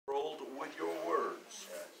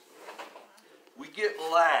We get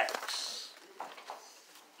lax.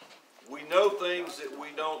 We know things that we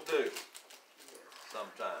don't do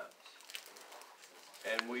sometimes.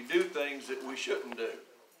 And we do things that we shouldn't do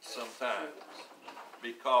sometimes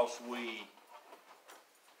because we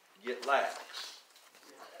get lax.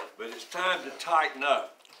 But it's time to tighten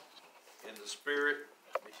up in the spirit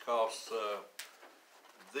because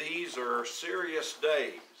these are serious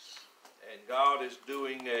days and God is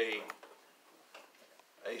doing a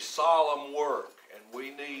solemn work and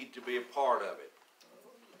we need to be a part of it.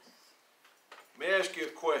 Let me ask you a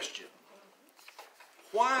question.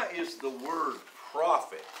 Why is the word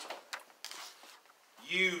prophet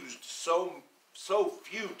used so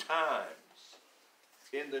few times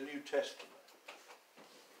in the New Testament?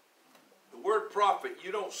 The word prophet,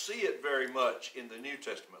 you don't see it very much in the New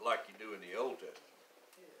Testament like you do in the Old Testament.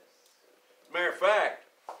 As a matter of fact,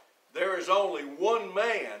 there is only one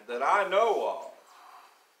man that I know of,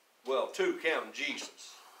 well, two counting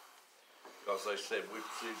Jesus, because they said, we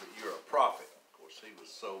perceive that you're a prophet. Of course, he was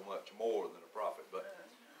so much more than a prophet, but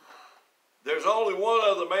there's only one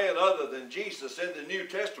other man other than Jesus in the New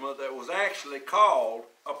Testament that was actually called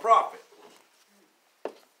a prophet.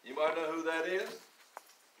 You might know who that is?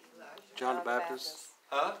 John the Baptist.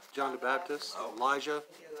 Huh? John the Baptist. No. Elijah.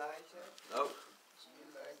 No.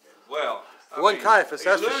 Well, Caiaphas,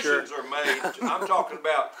 that's for sure. Illusions are made. I'm talking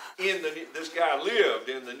about this guy lived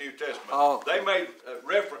in the New Testament. Oh. They made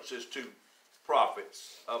references to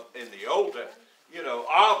prophets in the Old Testament. You know,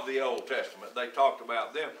 of the Old Testament, they talked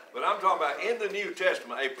about them. But I'm talking about in the New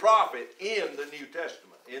Testament, a prophet in the New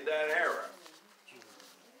Testament, in that era.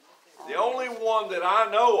 The only one that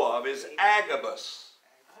I know of is Agabus,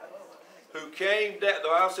 who came down. The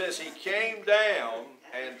Bible says he came down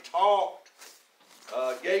and talked,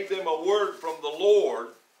 gave them a word from the Lord.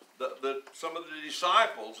 Some of the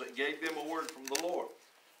disciples that gave them a word from the Lord.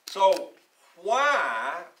 So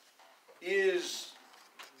why is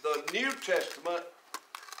the New Testament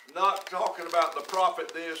not talking about the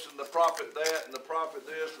prophet this and the prophet that and the prophet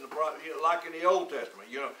this and the prophet, like in the Old Testament,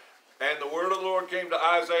 you know? And the word of the Lord came to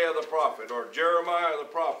Isaiah the prophet, or Jeremiah the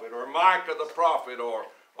prophet, or Micah the prophet,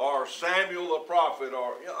 or Samuel the prophet,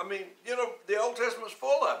 or, I mean, you know, the Old Testament's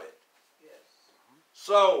full of it. Yes.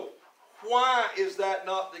 So, why is that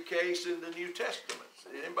not the case in the New Testament?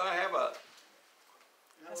 Anybody have a...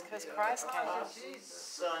 That's because Christ came.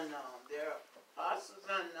 Jesus unknown. There are apostles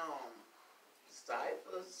unknown.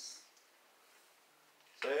 Disciples.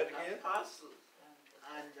 Say it again. Apostles.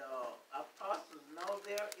 And apostles, now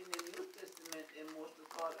they're in the New Testament, they're mostly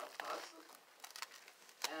called apostles.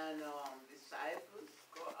 And disciples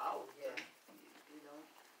go out, you know.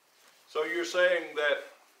 So you're saying that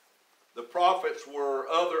the prophets were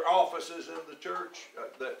other offices in the church,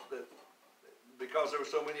 because there were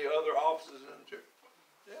so many other offices in the church?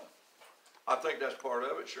 Yeah. I think that's part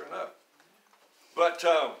of it, sure enough. But,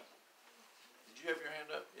 did you have your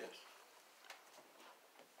hand up? Yes.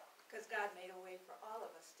 Because God made a way for all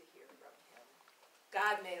of us to hear from Him.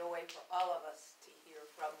 God made a way for all of us to hear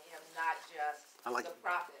from Him, not just the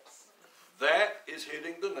prophets. That is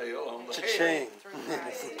hitting the nail on the head.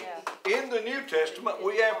 Cha-ching. In the New Testament,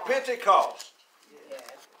 we have Pentecost.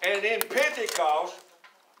 And in Pentecost,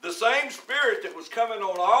 the same Spirit that was coming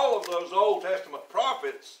on all of those Old Testament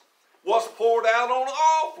prophets was poured out on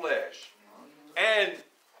all flesh. And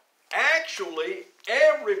actually,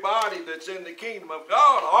 everybody that's in the kingdom of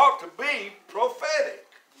God ought to be prophetic.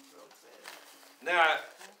 Now,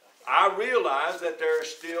 I realize that there is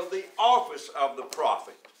still the office of the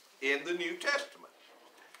prophet in the New Testament.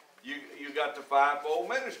 You got the fivefold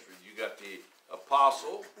ministry. You got the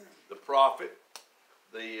apostle, the prophet,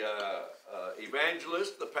 the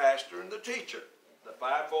evangelist, the pastor, and the teacher. The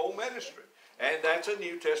fivefold ministry. And that's a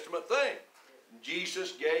New Testament thing.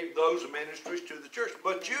 Jesus gave those ministries to the church.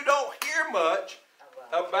 But you don't hear much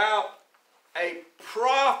about a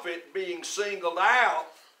prophet being singled out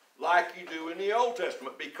like you do in the Old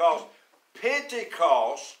Testament, because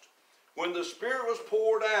Pentecost, when the Spirit was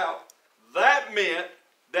poured out, that meant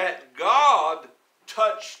that God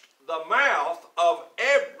touched the mouth of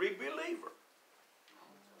every believer.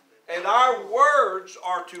 And our words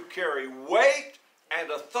are to carry weight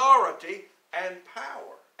and authority and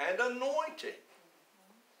power and anointing.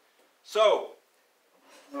 So,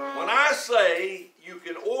 when I say you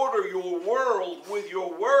can order your world with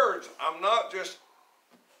your words, I'm not just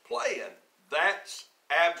playing. That's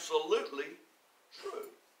absolutely true.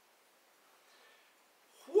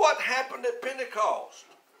 What happened at Pentecost?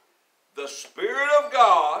 The Spirit of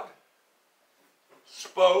God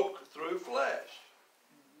spoke through flesh.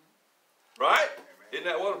 Right? Isn't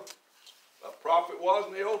that what a prophet was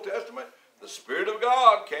in the Old Testament? the Spirit of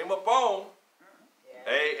God came upon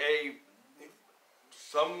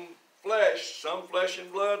some flesh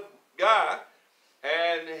and blood guy,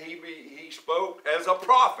 and he spoke as a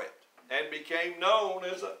prophet and became known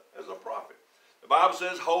as a prophet. The Bible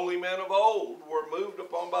says holy men of old were moved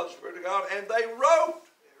upon by the Spirit of God, and they wrote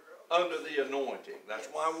under the anointing. That's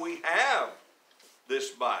why we have this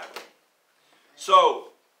Bible. So,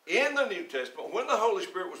 in the New Testament, when the Holy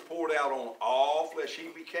Spirit was poured out on all flesh, he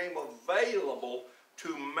became available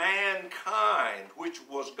to mankind, which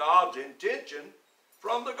was God's intention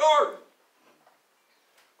from the garden.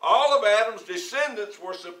 All of Adam's descendants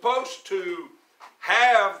were supposed to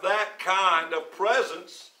have that kind of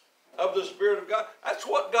presence of the Spirit of God. That's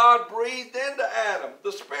what God breathed into Adam,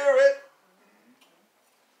 the Spirit.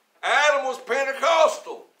 Adam was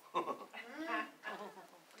Pentecostal.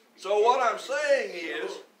 So what I'm saying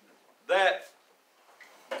is that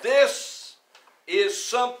this is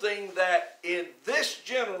something that in this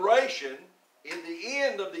generation, in the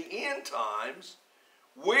end of the end times,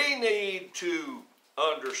 we need to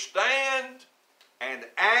understand and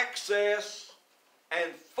access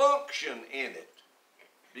and function in it,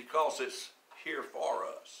 because it's here for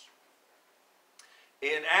us.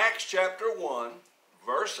 In Acts chapter 1,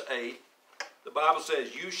 verse 8, the Bible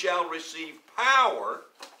says, "You shall receive power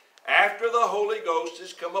after the Holy Ghost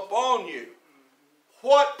has come upon you."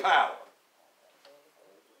 What power?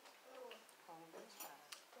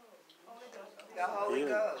 The Holy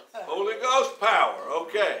Ghost. Holy Ghost power,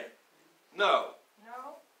 okay. No.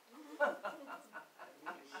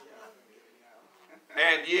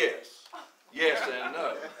 And yes. Yes and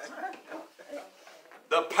no.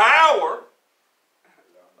 The power,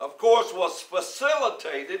 of course, was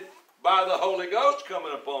facilitated by the Holy Ghost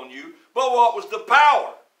coming upon you. But what was the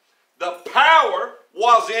power? The power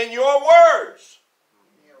was in your words.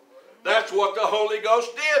 That's what the Holy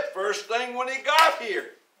Ghost did first thing when he got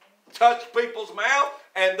here. Touched people's mouth,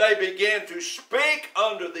 and they began to speak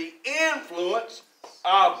under the influence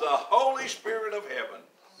of the Holy Spirit of heaven.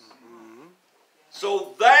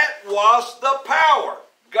 So that was the power.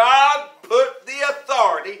 God put the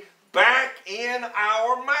authority back in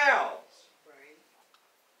our mouths.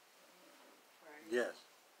 Yes.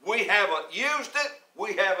 We haven't used it.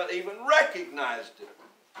 We haven't even recognized it.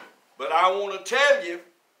 But I want to tell you,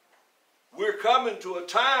 we're coming to a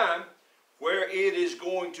time where it is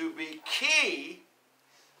going to be key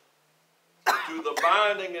to the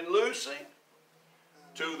binding and loosing,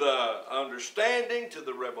 to the understanding, to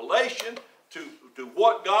the revelation, to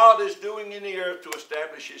what God is doing in the earth to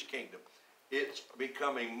establish his kingdom. It's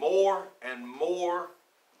becoming more and more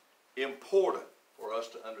important for us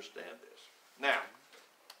to understand this. Now,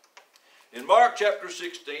 in Mark chapter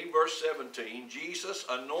 16, verse 17, Jesus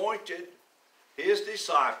anointed his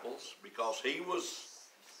disciples because he was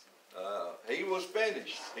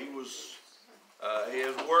finished.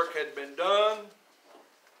 His work had been done.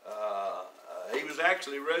 He was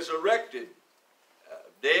actually resurrected.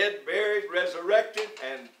 Dead, buried, resurrected,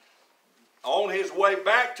 and on his way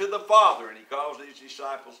back to the Father. And he calls his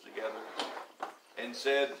disciples together and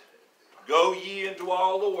said, "Go ye into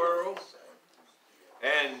all the world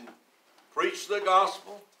and preach the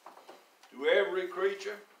gospel to every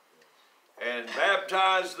creature and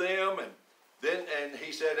baptize them." And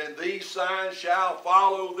he said, "And these signs shall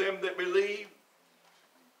follow them that believe.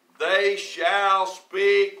 They shall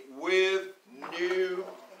speak with new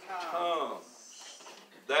tongues."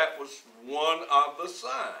 That was one of the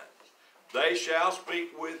signs. They shall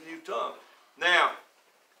speak with new tongues. Now,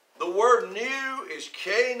 the word new is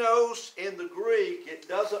kainos in the Greek. It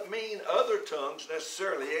doesn't mean other tongues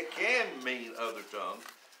necessarily. It can mean other tongues.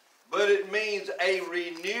 But it means a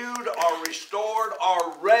renewed or restored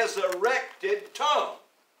or resurrected tongue.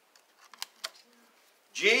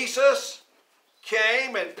 Jesus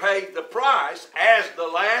came and paid the price as the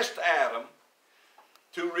last Adam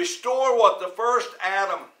to restore what the first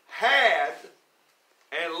Adam had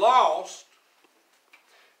and lost.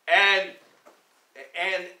 And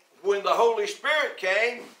when the Holy Spirit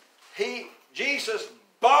came, Jesus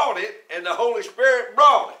bought it and the Holy Spirit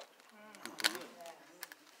brought it.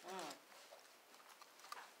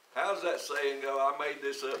 How does that saying go? I made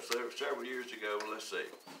this up several years ago. Let's see.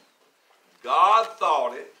 God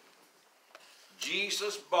thought it.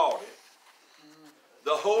 Jesus bought it.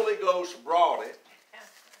 The Holy Ghost brought it.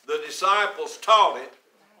 The disciples taught it.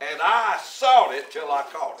 And I sought it till I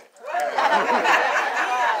caught it.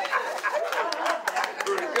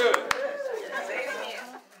 Pretty good.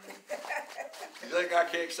 You think I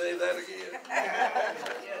can't say that again?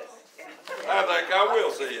 I think I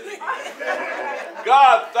will say it again.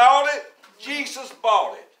 God thought it. Jesus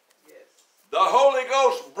bought it. The Holy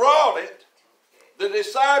Ghost brought it.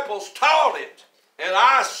 disciples taught it, and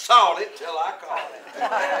I sought it till I caught it.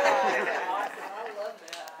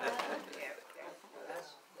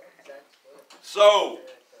 So,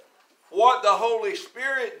 what the Holy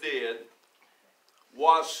Spirit did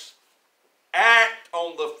was act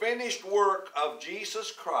on the finished work of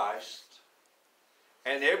Jesus Christ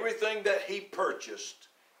and everything that He purchased,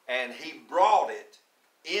 and He brought it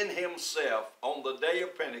in Himself on the day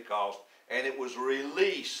of Pentecost, and it was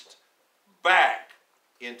released back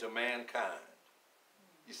into mankind.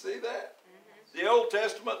 You see that? The Old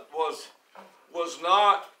Testament was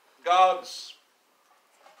not God's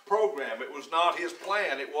program. It was not His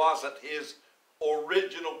plan. It wasn't His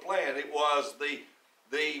original plan. It was the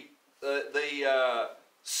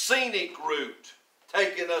scenic route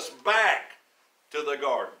taking us back to the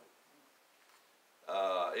garden.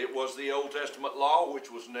 It was the Old Testament law, which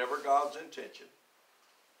was never God's intention.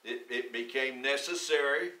 It became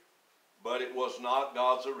necessary, but it was not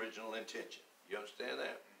God's original intention. You understand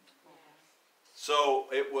that? So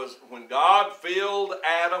it was when God filled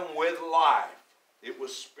Adam with life, it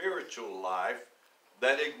was spiritual life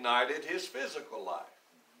that ignited his physical life.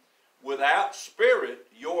 Without spirit,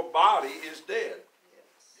 your body is dead.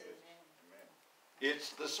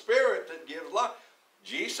 It's the spirit that gives life.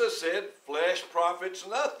 Jesus said, flesh profits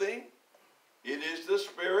nothing. It is the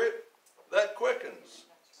spirit that quickens.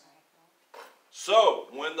 So,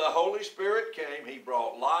 when the Holy Spirit came, He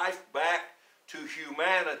brought life back to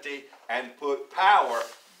humanity and put power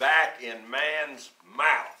back in man's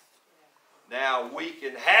mouth. Now, we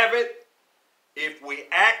can have it if we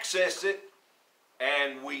access it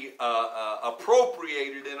and we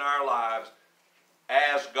appropriate it in our lives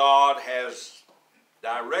as God has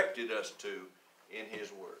directed us to in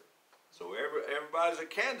His Word. So everybody's a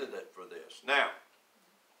candidate for this. Now,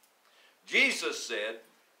 Jesus said,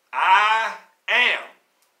 I am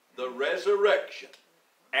the resurrection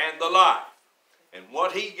and the life. And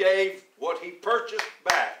what He gave, what He purchased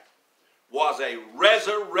back was a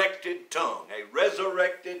resurrected tongue, a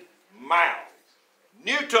resurrected mouth.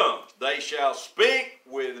 New tongues, they shall speak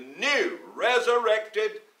with new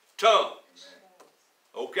resurrected tongues.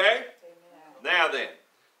 Okay? Now then,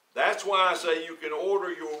 that's why I say you can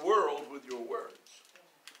order your world with your words.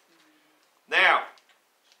 Now,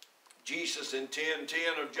 Jesus in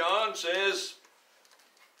 10:10 of John says,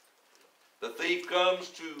 the thief comes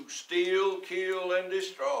to steal, kill, and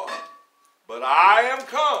destroy. But I am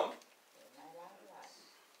come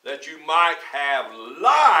that you might have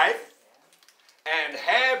life and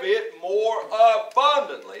have it more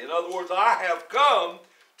abundantly. In other words, I have come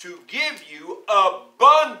to give you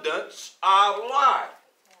abundance of life.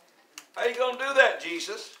 How are you going to do that,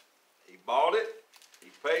 Jesus? He bought it. He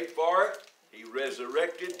paid for it. He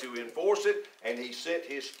resurrected to enforce it. And He sent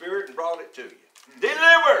His Spirit and brought it to you.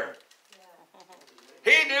 Delivered.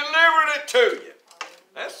 He delivered it to you.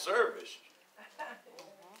 That's service.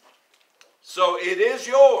 So it is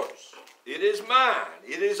yours. It is mine.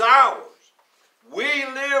 It is ours. We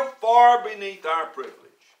live far beneath our privilege.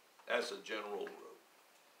 That's a general rule.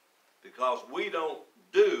 Because we don't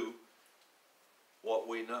do what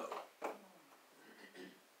we know.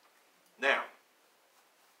 Now,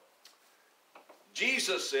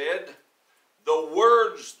 Jesus said, the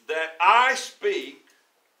words that I speak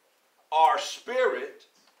are spirit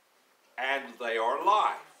and they are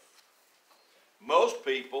life. Most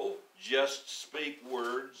people just speak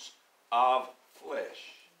words of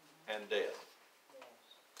flesh and death.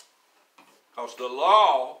 Because the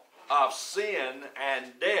law of sin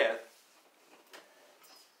and death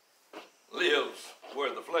lives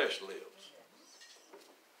where the flesh lives.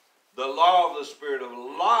 The law of the Spirit of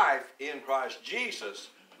life in Christ Jesus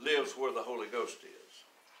lives where the Holy Ghost is.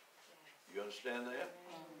 You understand that?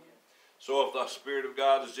 So if the Spirit of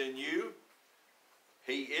God is in you,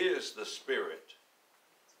 He is the Spirit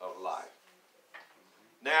of life.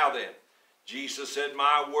 Now then, Jesus said,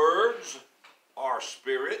 my words are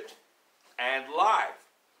spirit and life.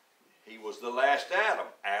 He was the last Adam.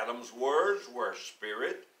 Adam's words were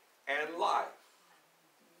spirit and life.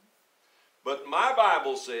 But my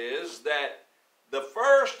Bible says that the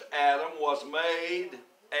first Adam was made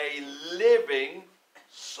a living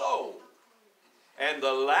soul. And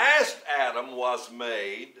the last Adam was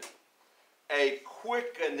made a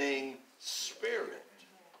quickening spirit.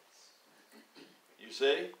 You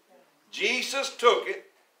see? Jesus took it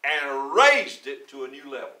and raised it to a new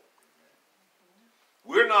level.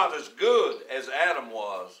 We're not as good as Adam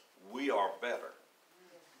was. We are better.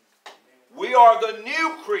 We are the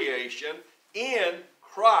new creation in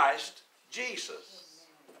Christ Jesus.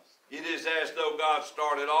 It is as though God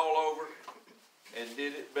started all over and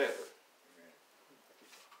did it better.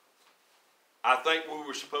 I think we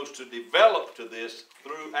were supposed to develop to this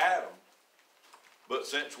through Adam. But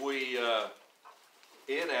since we,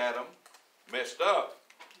 in Adam, messed up,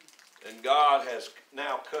 and God has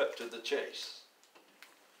now cut to the chase.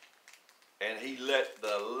 And he let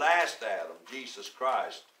the last Adam, Jesus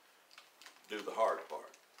Christ, do the hard part.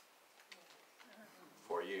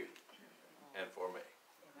 For you and for me.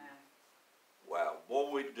 Wow.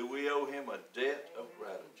 Boy, do we owe him a debt of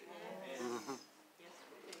gratitude.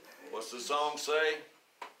 What's the song say?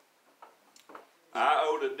 I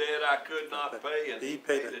owed a debt I could not pay, and he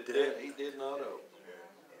paid a debt he did not owe.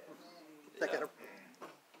 Yeah.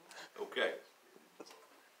 Okay.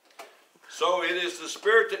 So it is the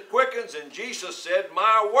Spirit that quickens, and Jesus said,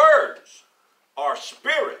 my words are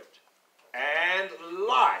spirit and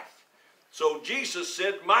life. So Jesus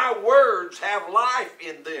said, my words have life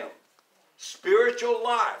in them. Spiritual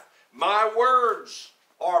life. My words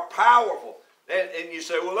are powerful. And you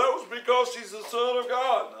say, well, that was because he's the Son of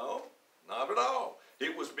God. No, not at all.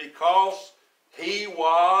 It was because he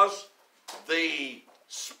was the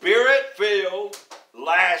Spirit-filled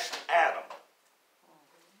last Adam.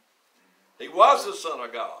 He was the Son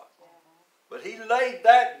of God. But he laid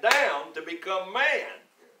that down to become man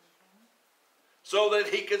so that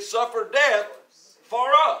he could suffer death for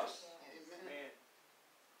us.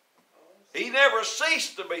 He never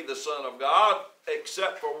ceased to be the Son of God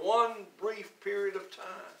except for one brief period of time.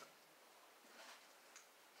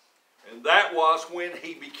 And that was when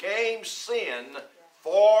he became sin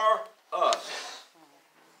for us.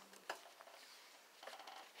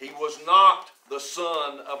 He was not the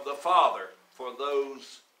Son of the Father for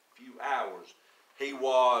those few hours. He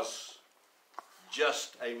was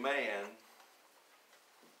just a man.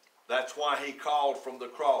 That's why he called from the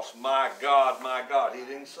cross, my God, my God. He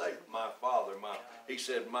didn't say, my Father, my. He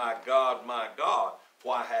said, my God,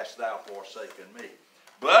 why hast thou forsaken me?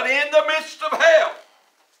 But in the midst of hell,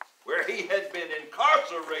 where he had been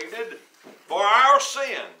incarcerated for our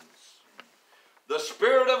sins, the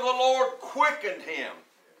Spirit of the Lord quickened him,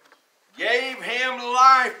 gave him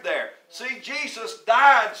life there. See, Jesus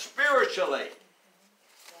died spiritually.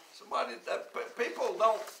 People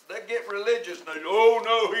don't, they get religious and they go, oh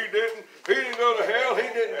no, he didn't. He didn't go to hell. He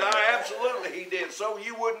didn't die. Absolutely he did. So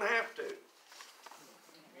you wouldn't have to.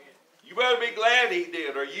 You better be glad he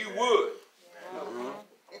did, or you would.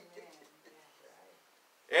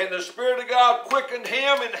 And the Spirit of God quickened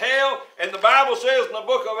him in hell. And the Bible says in the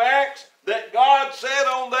book of Acts that God said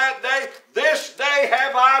on that day, this day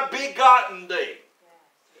have I begotten thee.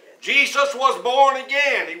 Jesus was born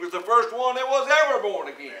again. He was the first one that was ever born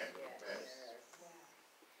again.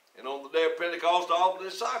 And on the day of Pentecost, all the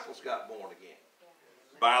disciples got born again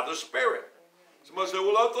by the Spirit. Somebody said,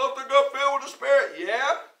 well, I thought they got filled with the Spirit.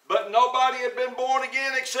 Yeah, but nobody had been born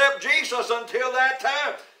again except Jesus until that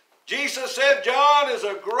time. Jesus said, John is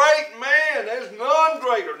a great man. There's none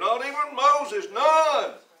greater, not even Moses,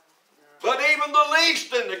 none. But even the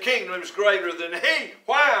least in the kingdom is greater than he.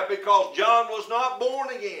 Why? Because John was not born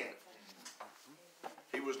again.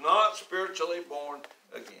 He was not spiritually born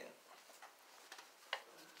again.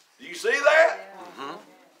 Do you see that? Mm-hmm.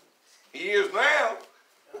 He is now,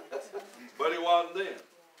 but he wasn't then.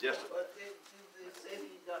 Yes, sir. But they say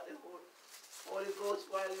he got the Holy Ghost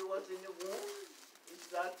while he was in the womb. Is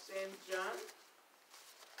that St. John?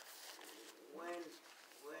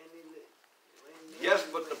 Yes,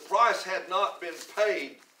 but the price had not been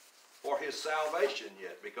paid for his salvation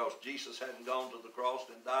yet, because Jesus hadn't gone to the cross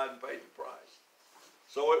and died and paid the price.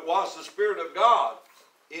 So it was the Spirit of God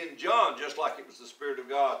in John, just like it was the Spirit of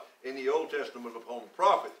God in the Old Testament upon the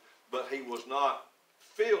prophets, but he was not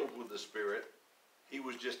filled with the Spirit. He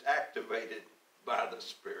was just activated by the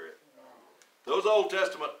Spirit. Those Old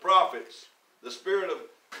Testament prophets, the Spirit of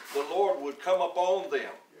the Lord would come upon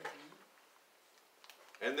them.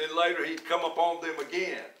 And then later he'd come upon them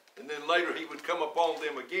again. And then later he would come upon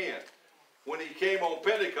them again. When he came on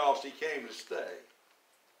Pentecost, he came to stay.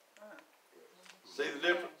 See the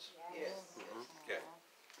difference? Yes. Okay.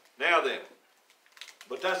 Now then,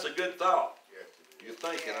 but that's a good thought. You're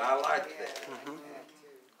thinking, I like that.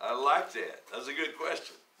 I like that. That's a good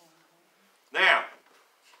question. Now,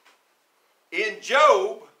 in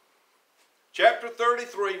Job, chapter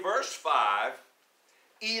 33, verse 5,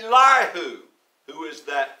 Elihu, who is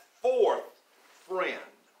that fourth friend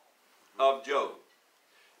of Job.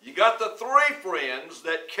 You got the three friends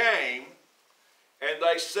that came and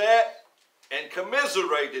they sat and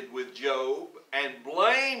commiserated with Job and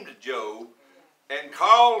blamed Job and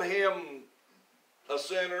called him a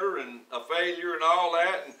sinner and a failure and all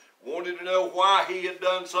that, and wanted to know why he had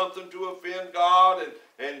done something to offend God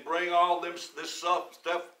and bring all this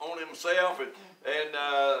stuff on himself and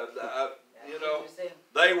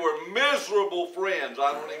friends.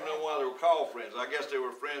 I don't even know why they were called friends. I guess they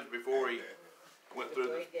were friends before he went through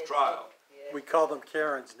the trial. We call them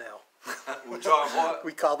Karens now. We call them what?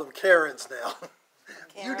 We call them Karens now.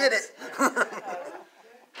 You did it.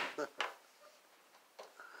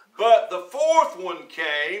 But the fourth one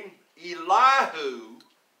came, Elihu,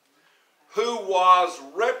 who was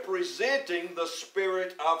representing the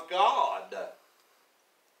Spirit of God.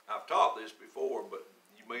 I've taught this before, but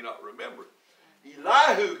you may not remember it.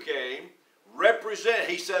 Elihu came,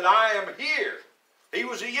 he said, I am here. He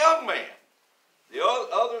was a young man. The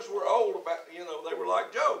others were old, they were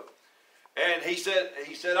like Job. And he said,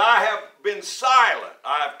 I have been silent.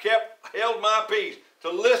 I have held my peace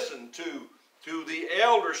to listen to the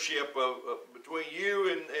eldership between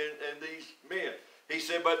you and these men. He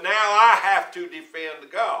said, but now I have to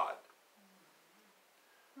defend God.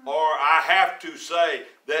 Or I have to say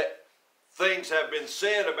that things have been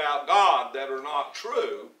said about God that are not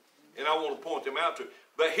true, and I want to point them out to you.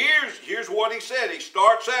 But here's what he said. He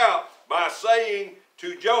starts out by saying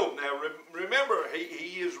to Job, now remember,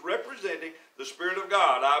 he is representing the Spirit of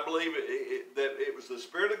God. I believe that it was the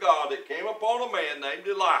Spirit of God that came upon a man named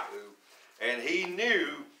Elihu, and he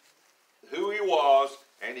knew who he was,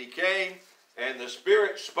 and he came, and the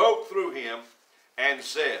Spirit spoke through him and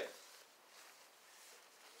said,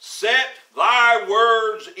 set thy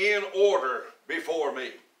words in order before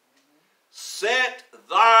me. Set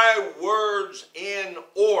thy words in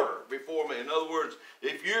order before me. In other words,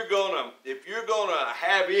 if you're gonna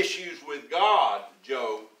have issues with God,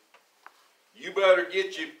 Job, you better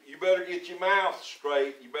get your mouth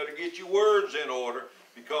straight. You better get your words in order,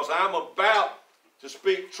 because I'm about to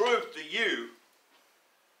speak truth to you,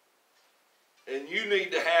 and you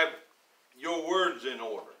need to have your words in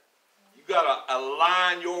order. You got to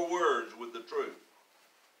align your words with the truth,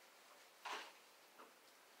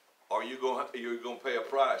 or you're going to pay a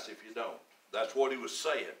price if you don't. That's what he was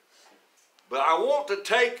saying. But I want to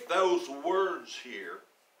take those words here,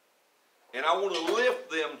 and I want to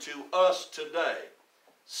lift them to us today.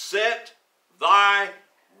 Set thy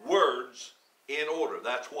words in order.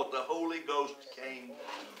 That's what the Holy Ghost came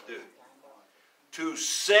to do. To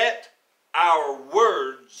set our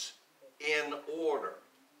words in order.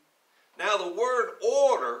 Now the word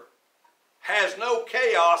order has no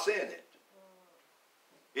chaos in it.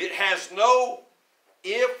 It has no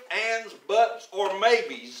ifs, ands, buts, or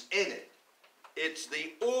maybes in it. It's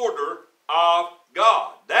the order of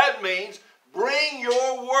God. That means bring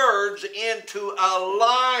your words into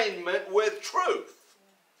alignment with truth.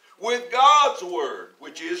 With God's word,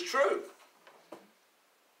 which is truth.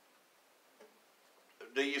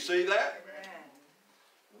 Do you see that?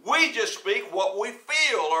 We just speak what we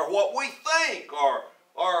feel, or what we think, or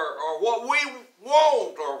what we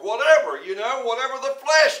want, or whatever, whatever the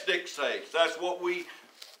flesh dictates. That's what we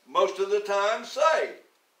most of the time say.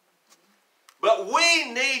 But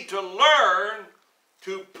we need to learn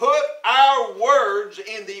to put our words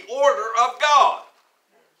in the order of God.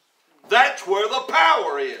 That's where the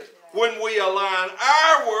power is, when we align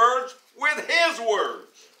our words with His words.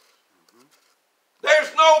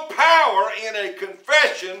 There's no power in a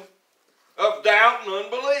confession of doubt and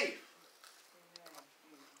unbelief.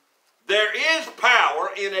 There is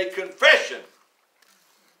power in a confession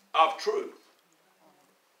of truth.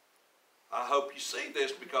 I hope you see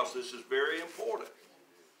this, because this is very important.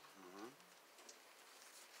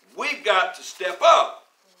 We've got to step up.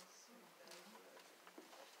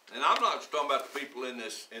 And I'm not just talking about the people in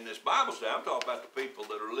this Bible study. I'm talking about the people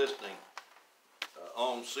that are listening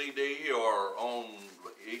on CD or on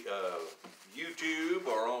YouTube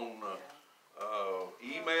or on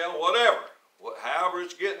email, whatever. However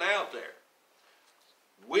it's getting out there.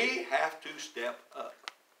 We have to step up.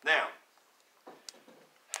 Now,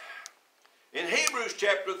 in Hebrews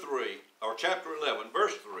chapter 3, or chapter 11,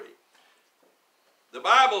 verse 3, the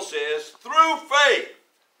Bible says, through faith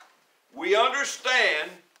we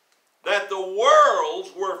understand that the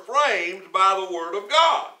worlds were framed by the Word of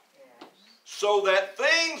God, so that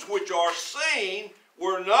things which are seen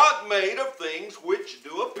were not made of things which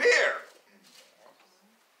do appear.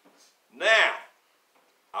 Now,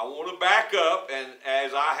 I want to back up, and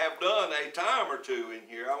as I have done a time or two in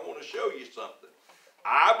here, I want to show you something.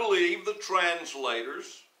 I believe the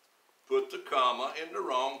translators put the comma in the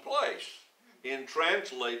wrong place in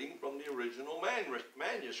translating from the original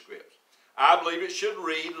manuscripts. I believe it should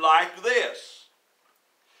read like this.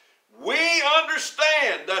 We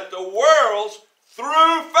understand that the worlds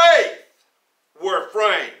through faith were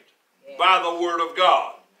framed by the Word of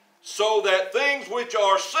God, so that things which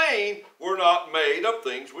are seen were not made of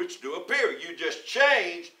things which do appear. You just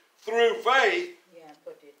change through faith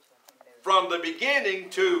from the beginning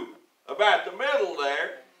to about the middle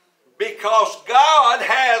there, because God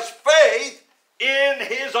has faith in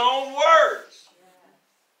His own words.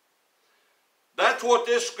 That's what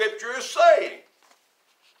this scripture is saying.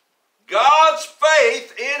 God's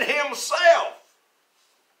faith in Himself.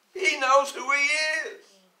 He knows who He is.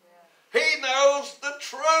 He knows the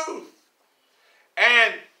truth.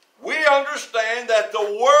 And we understand that the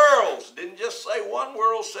worlds, didn't just say one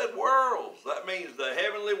world, said worlds. That means the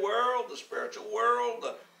heavenly world, the spiritual world,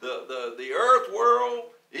 the earth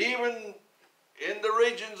world, even in the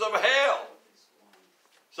regions of hell.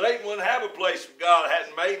 Satan wouldn't have a place if God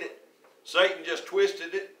hadn't made it. Satan just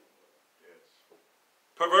twisted it,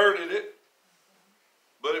 perverted it,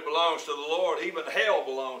 but it belongs to the Lord. Even hell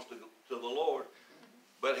belongs to the Lord,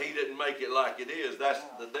 but He didn't make it like it is. That's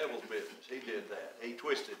the devil's business. He did that. He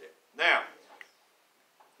twisted it. Now,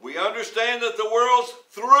 we understand that the worlds,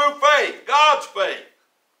 through faith, God's faith,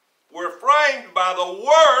 were framed by the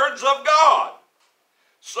words of God,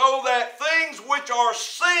 so that things which are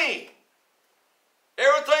seen,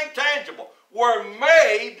 everything tangible, were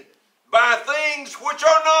made by things which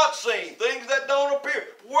are not seen, things that don't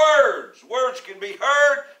appear. Words. Words can be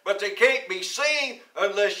heard, but they can't be seen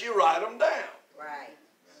unless you write them down. Right.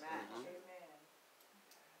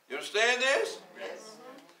 You understand this? Yes.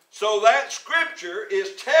 So that scripture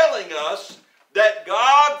is telling us that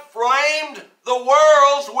God framed the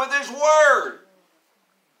worlds with His Word.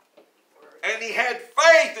 And He had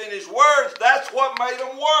faith in His words. That's what made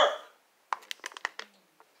them work.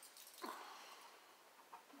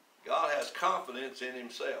 God has confidence in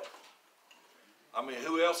Himself. I mean,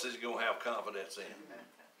 who else is going to have confidence in?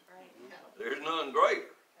 There's none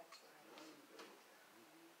greater.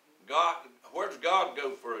 God, where does God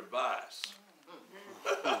go for advice?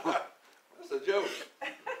 That's a joke.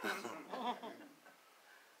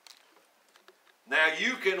 Now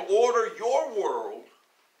you can order your world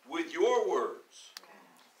with your words,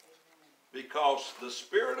 because the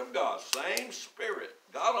Spirit of God, same Spirit,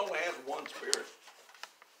 God only has one Spirit.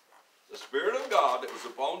 The Spirit of God that was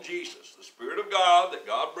upon Jesus, the Spirit of God that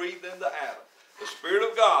God breathed into Adam, the Spirit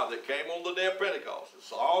of God that came on the day of Pentecost,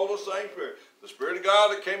 it's all the same Spirit. The Spirit of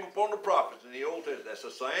God that came upon the prophets in the Old Testament, that's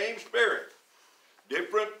the same Spirit.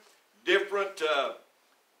 Different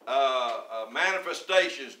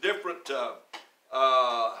manifestations, different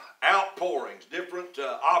outpourings, different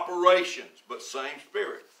operations, but same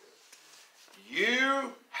Spirit.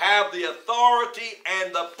 You have the authority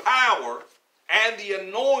and the power and the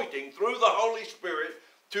anointing through the Holy Spirit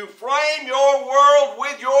to frame your world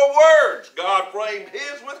with your words. God framed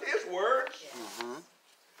His with His words. Mm-hmm.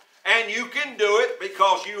 And you can do it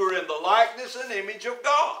because you are in the likeness and image of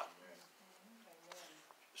God.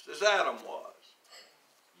 Just as Adam was.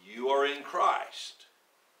 You are in Christ.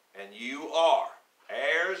 And you are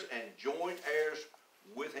heirs and joint heirs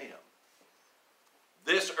with Him.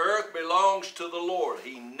 This earth belongs to the Lord.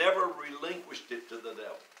 He never relinquished it to the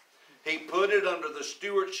devil. He put it under the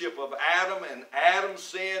stewardship of Adam, and Adam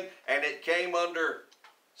sinned, and it came under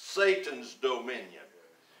Satan's dominion.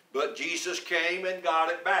 But Jesus came and got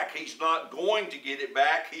it back. He's not going to get it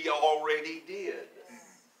back. He already did.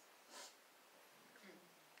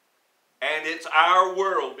 And it's our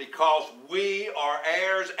world because we are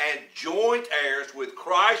heirs and joint heirs with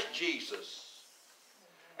Christ Jesus.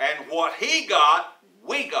 And what He got,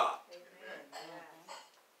 we got.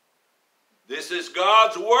 This is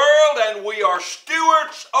God's world, and we are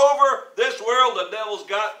stewards over this world. The devil's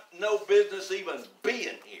got no business even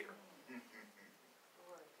being here.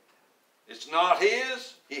 It's not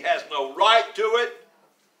his. He has no right to it.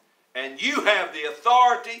 And you have the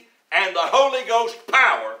authority and the Holy Ghost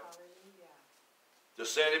power to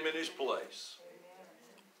set him in his place.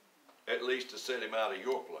 At least to set him out of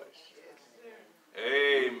your place.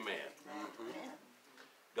 Amen.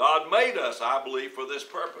 God made us, I believe, for this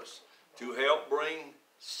purpose. To help bring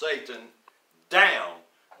Satan down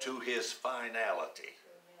to his finality.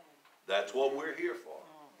 That's what we're here for.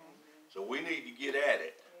 So we need to get at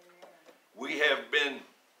it. We have been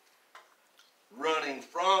running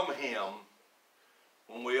from him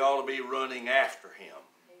when we ought to be running after him.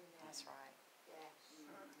 That's right.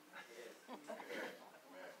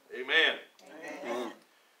 Amen. Amen.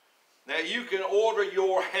 Now you can order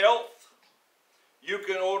your health. You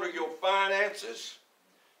can order your finances.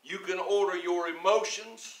 You can order your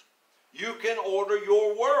emotions. You can order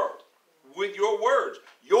your world with your words.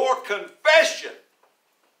 Your confession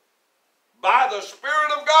by the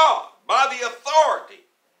Spirit of God, by the authority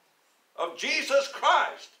of Jesus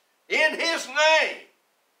Christ, in His name,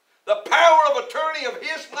 the power of attorney of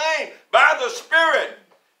His name, by the Spirit.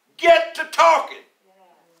 Get to talking.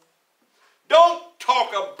 Don't talk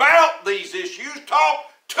about these issues.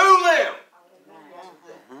 Talk to them.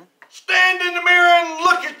 Stand in the mirror and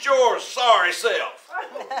look at your sorry self.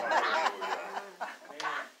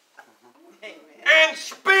 And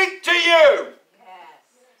speak to you.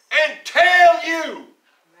 And tell you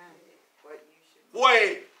the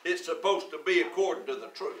way it's supposed to be according to the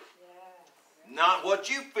truth. Not what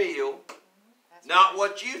you feel, not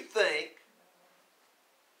what you think,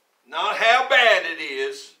 not how bad it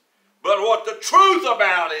is, but what the truth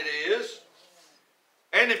about it is.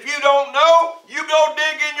 And if you don't know, you go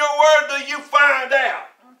dig in your word till you find out.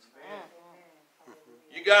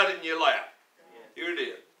 You got it in your lap. Here it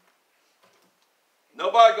is.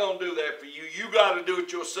 Nobody gonna do that for you. You got to do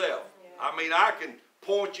it yourself. I mean, I can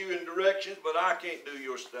point you in directions, but I can't do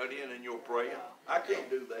your studying and your praying. I can't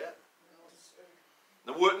do that.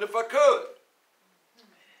 I wouldn't if I could.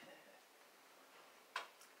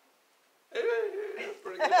 That's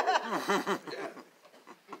pretty good. Yeah.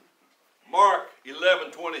 Mark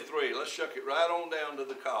 11:23. Let's shuck it right on down to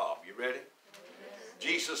the cob. You ready?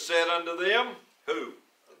 Jesus said unto them, who?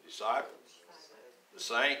 The disciples, the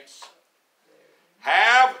saints.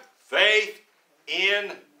 Have faith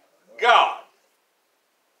in God.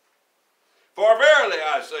 For verily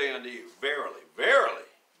I say unto you, verily, verily,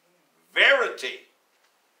 verity,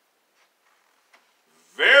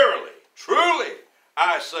 verily, truly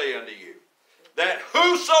I say unto you, that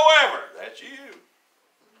whosoever, that's you,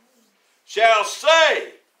 shall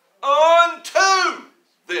say unto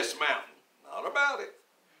this mountain, not about it,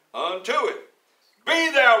 unto it,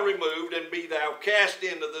 be thou removed and be thou cast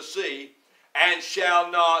into the sea, and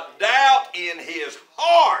shall not doubt in his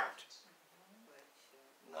heart,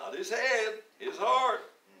 not his head, his heart,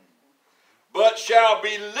 but shall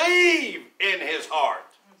believe in his heart,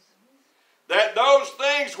 that those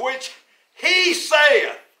things which he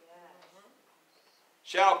saith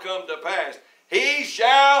shall come to pass. He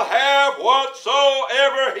shall have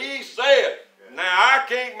whatsoever he saith. Now, I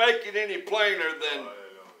can't make it any plainer than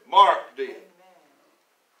Mark did.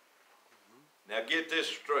 Now, get this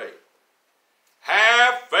straight.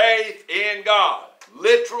 Have faith in God.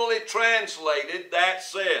 Literally translated, that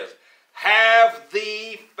says, have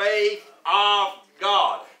the faith of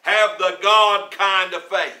God. Have the God kind of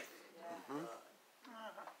faith.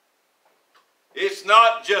 It's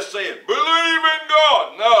not just saying, believe in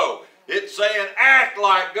God. No, it's saying act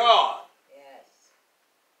like God.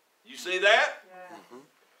 You see that?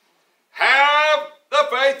 Have the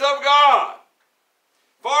faith of God.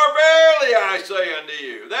 For verily I say unto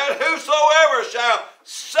you, that whosoever shall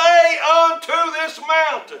say unto this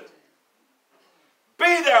mountain,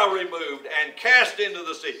 be thou removed and cast into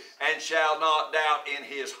the sea, and shall not doubt in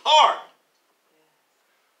his heart.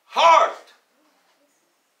 Heart.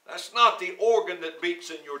 That's not the organ that beats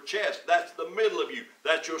in your chest. That's the middle of you.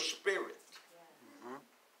 That's your spirit.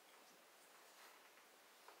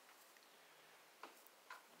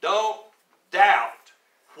 Don't doubt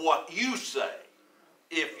what you say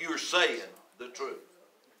if you're saying the truth.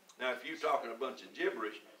 Now, if you're talking a bunch of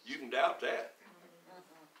gibberish, you can doubt that.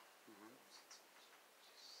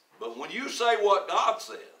 But when you say what God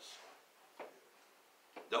says,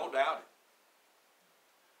 don't doubt it.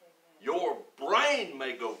 Your brain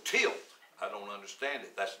may go tilt. I don't understand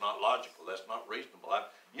it. That's not logical. That's not reasonable.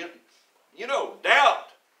 You know, doubt.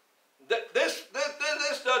 This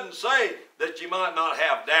doesn't say that you might not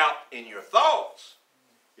have doubt in your thoughts.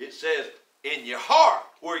 It says in your heart,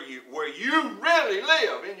 where you really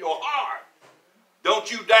live, in your heart.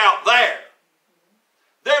 Don't you doubt there.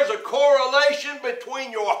 There's a correlation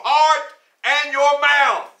between your heart and your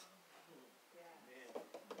mouth.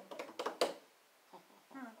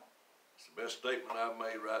 It's the best statement I've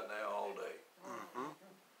made right now all day.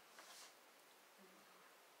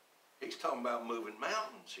 He's talking about moving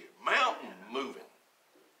mountains here. Mountain moving.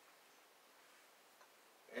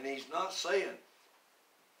 And he's not saying,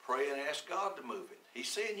 pray and ask God to move it. He's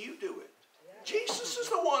saying you do it. Jesus is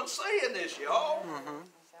the one saying this, y'all.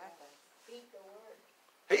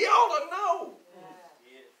 He ought to know.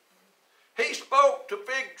 He spoke to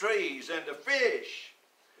fig trees and to fish.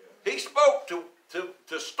 He spoke to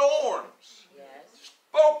storms. He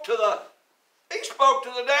spoke to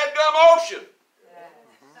the dadgum ocean.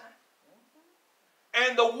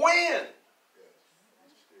 And the wind.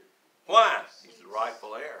 Why? He's the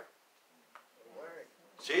rightful heir.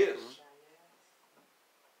 It's his.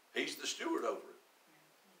 He's the steward over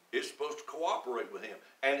it. It's supposed to cooperate with him.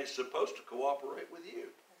 And it's supposed to cooperate with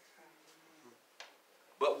you.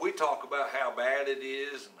 But we talk about how bad it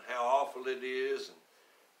is and how awful it is and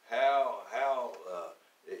how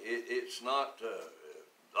it's not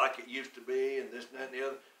like it used to be and this and that and the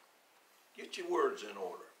other. Get your words in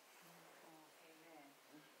order.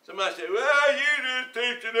 Somebody said, well, you just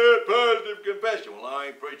teaching that positive confession. Well, I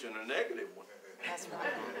ain't preaching a negative one. That's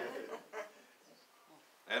right.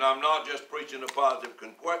 And I'm not just preaching a positive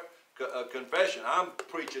confession. I'm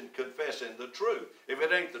preaching, confessing the truth. If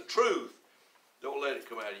it ain't the truth, don't let it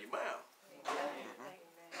come out of your mouth.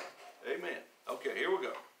 Amen. Okay, here we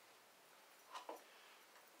go.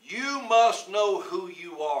 You must know who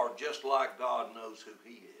you are just like God knows who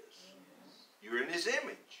He is. You're in His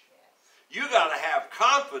image. You got to have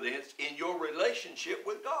confidence in your relationship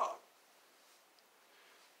with God.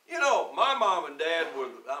 You know, my mom and dad were,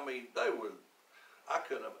 I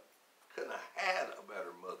couldn't have had a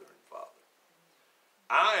better mother and father.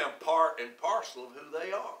 I am part and parcel of who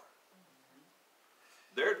they are.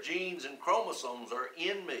 Their genes and chromosomes are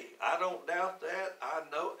in me. I don't doubt that. I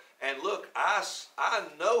know. And look, I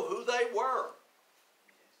know who they were.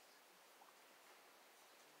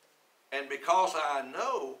 And because I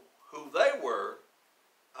know who they were,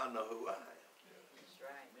 I know who I am. That's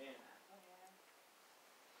right.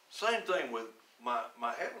 Same thing with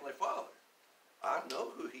my Heavenly Father. I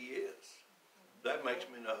know who He is. That makes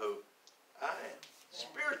me know who I am.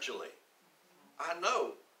 Spiritually, I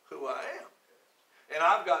know who I am. And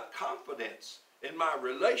I've got confidence in my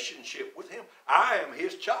relationship with Him. I am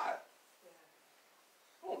His child.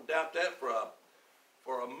 I won't doubt that for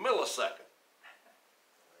a millisecond.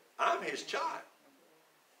 I'm His child.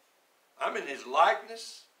 I'm in His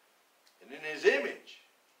likeness and in His image.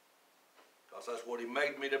 Because that's what He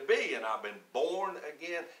made me to be, and I've been born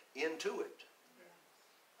again into it.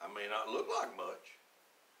 I may not look like much,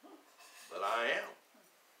 but I am.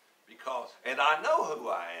 And I know who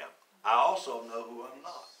I am. I also know who I'm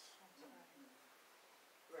not.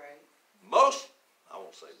 Right. I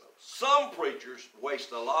won't say most, some preachers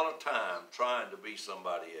waste a lot of time trying to be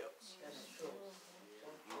somebody else. That's true.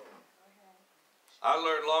 I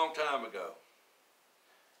learned a long time ago,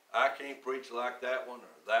 I can't preach like that one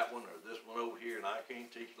or this one over here, and I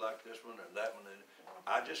can't teach like this one or that one.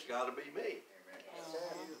 I just got to be me.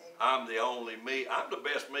 I'm the only me. I'm the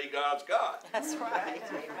best me God's got. That's right.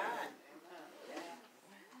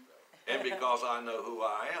 And because I know who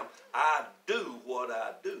I am, I do what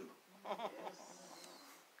I do.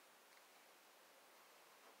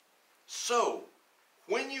 So,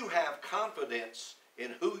 when you have confidence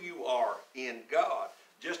in who you are in God,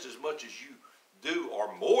 just as much as you do,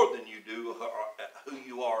 or more than you do, who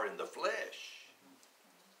you are in the flesh,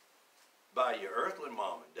 by your earthly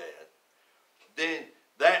mom and dad, then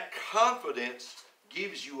that confidence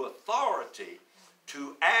gives you authority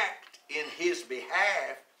to act in His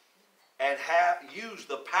behalf and use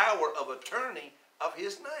the power of attorney of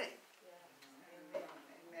His name.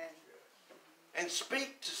 Amen. And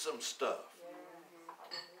speak to some stuff.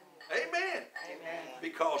 Amen. Amen.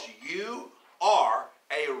 Because you are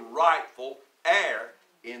a rightful heir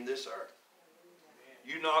in this earth.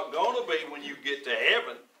 You're not going to be when you get to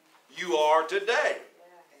heaven. You are today.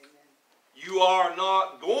 You are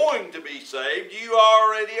not going to be saved. You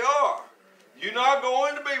already are. You're not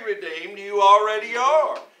going to be redeemed. You already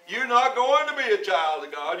are. You're not going to be a child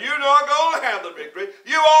of God. You're not going to have the victory.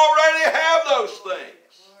 You already have those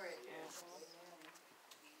things.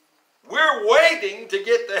 We're waiting to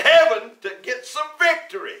get to heaven to get some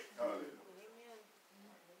victory.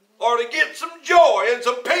 Or to get some joy and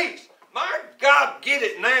some peace. My God, get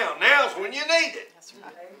it now. Now's when you need it. That's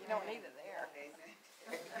right. You don't need it there.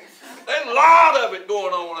 There's a lot of it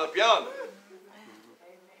going on up yonder.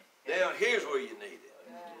 Down here's where you need it.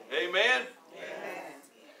 Amen? Amen.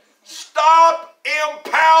 Stop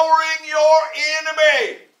empowering your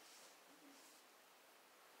enemy.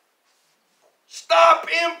 Stop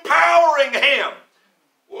empowering him.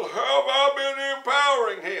 Well, how have I been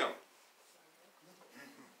empowering him?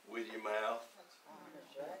 With your mouth.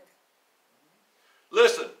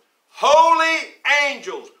 Listen, holy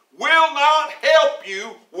angels will not help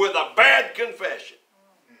you with a bad confession.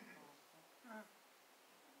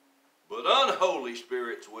 But unholy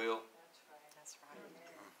spirits will. That's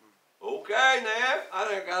right. Okay, now, I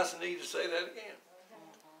think I need to say that again.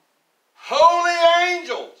 Holy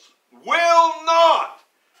angels will not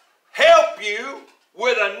help you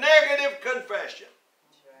with a negative confession.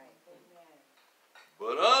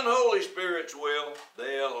 But unholy spirits will.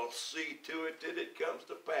 They'll see to it that it comes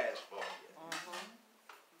to pass for you.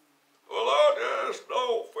 Well, I just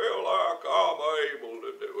don't feel like I'm able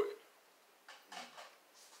to do it.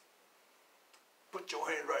 Put your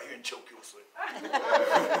hand right here and choke yourself.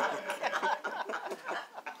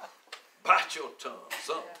 Bite your tongue.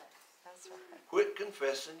 Something. That's right. Quit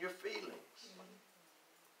confessing your feelings.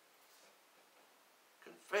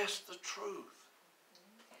 Confess the truth.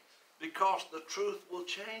 Because the truth will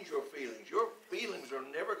change your feelings. Your feelings are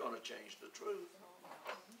never going to change the truth.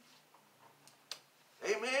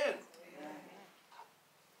 Amen.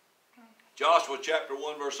 Joshua chapter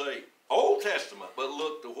 1 verse 8. Old Testament, but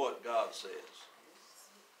look to what God says.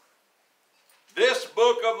 This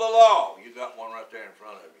book of the law. You got one right there in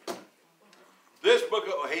front of you. This book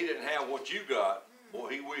of, he didn't have what you got. Boy,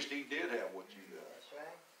 he wished he did have what you got. That's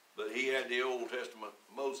right. But he had the Old Testament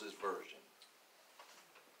Moses version.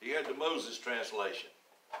 He had the Moses translation.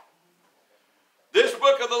 This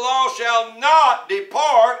book of the law shall not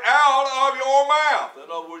depart out of your mouth.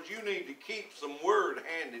 In other words, you need to keep some word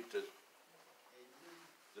handy to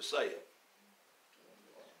say it.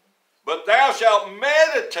 But thou shalt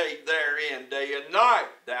meditate therein day and night,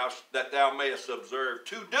 that thou mayest observe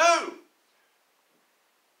to do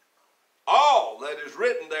all that is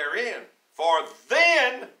written therein. For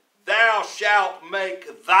then thou shalt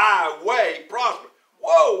make thy way prosperous.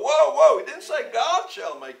 Whoa, whoa, whoa. He didn't say God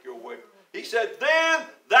shall make your way. He said, then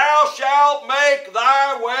thou shalt make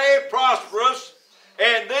thy way prosperous,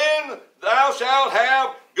 and then thou shalt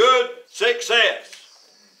have good success.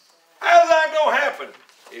 How's that going to happen?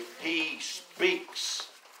 If he speaks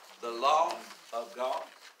the law of God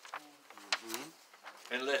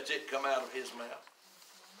and lets it come out of his mouth.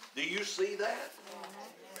 Do you see that?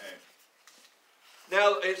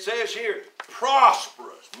 Now it says here,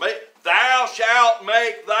 prosperous. Thou shalt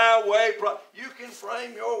make thy way prosperous. You can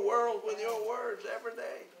frame your world with your words every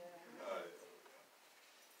day.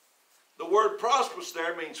 The word prosperous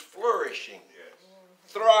there means flourishing,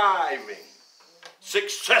 thriving,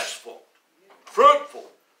 successful, fruitful,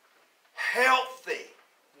 healthy.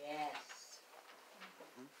 Yes.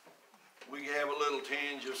 We have a little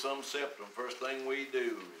tinge of some symptom. First thing we do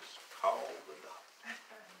is call the doctor.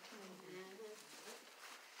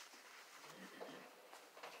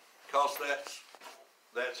 Because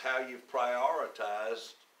that's how you've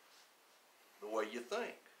prioritized the way you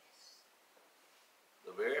think.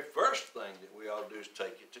 The very first thing that we ought to do is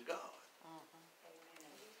take it to God.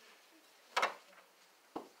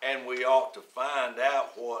 And we ought to find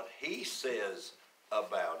out what he says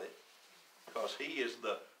about it, because he is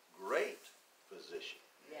the great physician.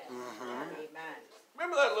 Yes. Amen.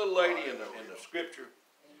 Remember that little lady in the scripture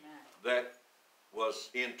Amen. that was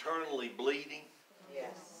internally bleeding? Yes.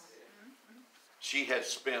 She had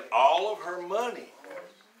spent all of her money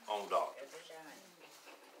on doctors. Every time.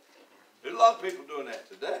 There's a lot of people doing that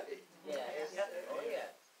today. Yes. Oh, yes.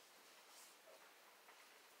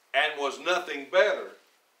 And was nothing better.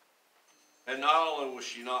 And not only was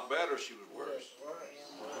she not better, she was worse.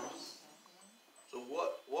 Worse. So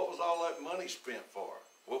what was all that money spent for?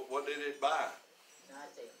 What did it buy?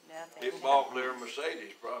 Nothing. It bought their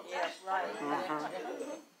Mercedes, probably. Yes, right.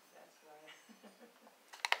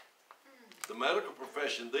 The medical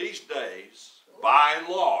profession these days, by and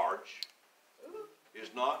large, is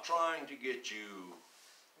not trying to get you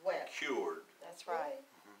Well, cured. That's right.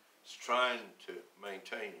 It's trying to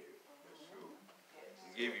maintain you.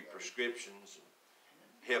 Give you prescriptions,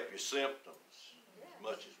 and help your symptoms as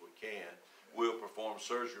much as we can. We'll perform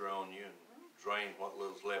surgery on you and drain what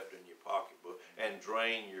little's left in your pocketbook and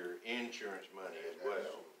drain your insurance money as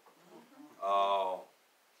well.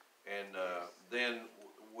 Then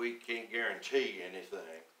we can't guarantee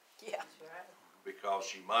anything, Yeah.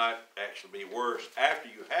 because you might actually be worse after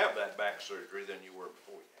you have that back surgery than you were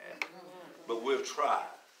before you had it. But we'll try.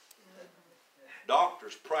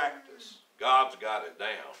 Doctors practice. God's got it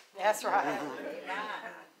down. That's right. amen.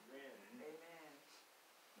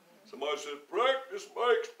 Somebody says, practice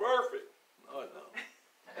makes perfect. No,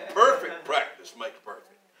 no. Perfect practice makes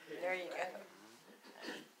perfect. There you go.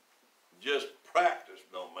 Just practice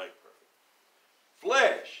don't make perfect.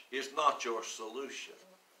 Flesh is not your solution.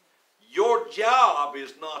 Your job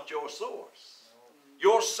is not your source.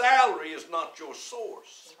 Your salary is not your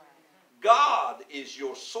source. God is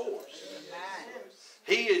your source.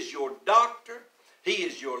 He is your doctor. He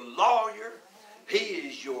is your lawyer. He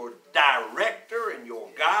is your director and your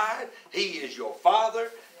guide. He is your father.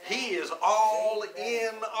 He is all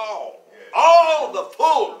in all. All the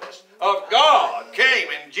fullness of God came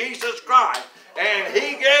in Jesus Christ, and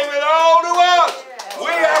he gave it all to us.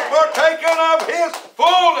 We have partaken of his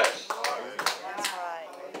fullness. That's right.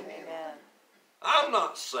 Amen. I'm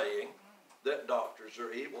not saying that doctors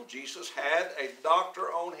are evil. Jesus had a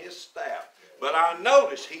doctor on his staff. But I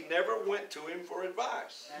noticed he never went to him for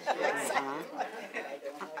advice.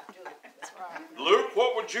 Luke,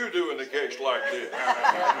 what would you do in a case like this?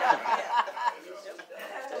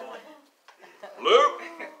 Luke,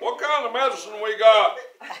 what kind of medicine we got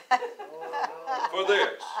for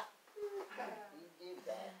this?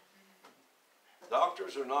 Doctors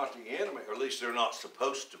Believers are not the enemy, or at least they're not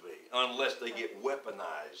supposed to be, unless they get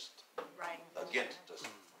weaponized Right. against us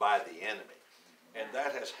by the enemy. And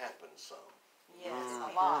that has happened some. Yes,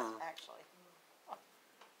 a lot, actually.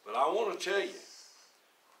 But I want to tell you,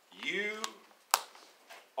 you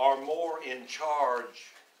are more in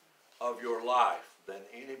charge of your life than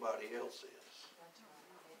anybody else is.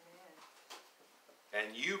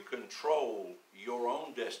 And you control your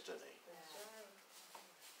own destiny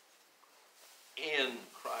in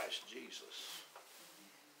Christ Jesus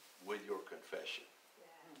with your confession.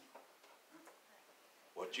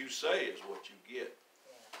 What you say is what you get.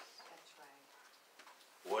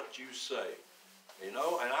 What you say. You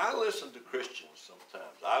know, and I listen to Christians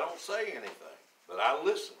sometimes. I don't say anything, but I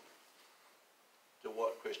listen to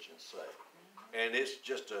what Christians say. And it's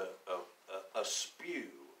just a spew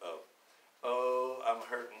of, oh, I'm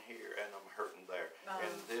hurting here and I'm hurting there.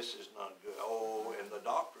 And this is not good. Oh, and the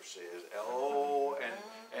doctor says, oh,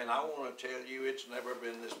 and I want to tell you it's never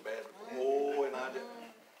been this bad before. Oh, and I did.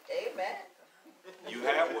 Amen. You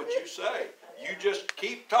have what you say. You just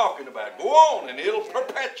keep talking about it. Go on, and it'll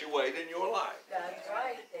perpetuate in your life. That's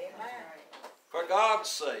right. Amen. For God's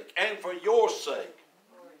sake and for your sake,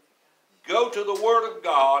 go to the Word of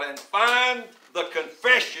God and find the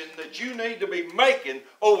confession that you need to be making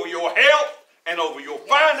over your health and over your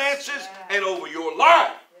finances and over your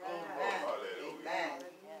life. Amen.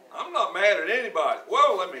 I'm not mad at anybody.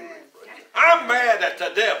 Well, let me rephrase it. I'm mad at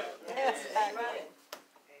the devil. Yes, Right.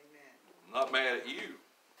 I'm not mad at you.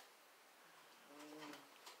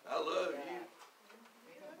 I love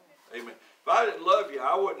you. Amen. If I didn't love you,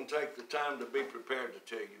 I wouldn't take the time to be prepared to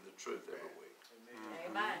tell you the truth every week.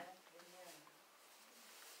 Amen.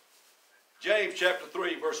 James chapter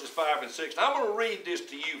 3, verses 5 and 6. I'm going to read this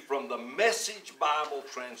to you from the Message Bible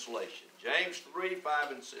translation. James 3,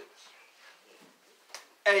 5 and 6.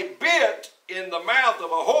 A bit in the mouth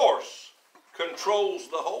of a horse controls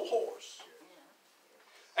the whole horse.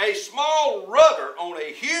 A small rudder on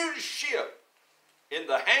a huge ship in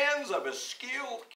the hands of a skilled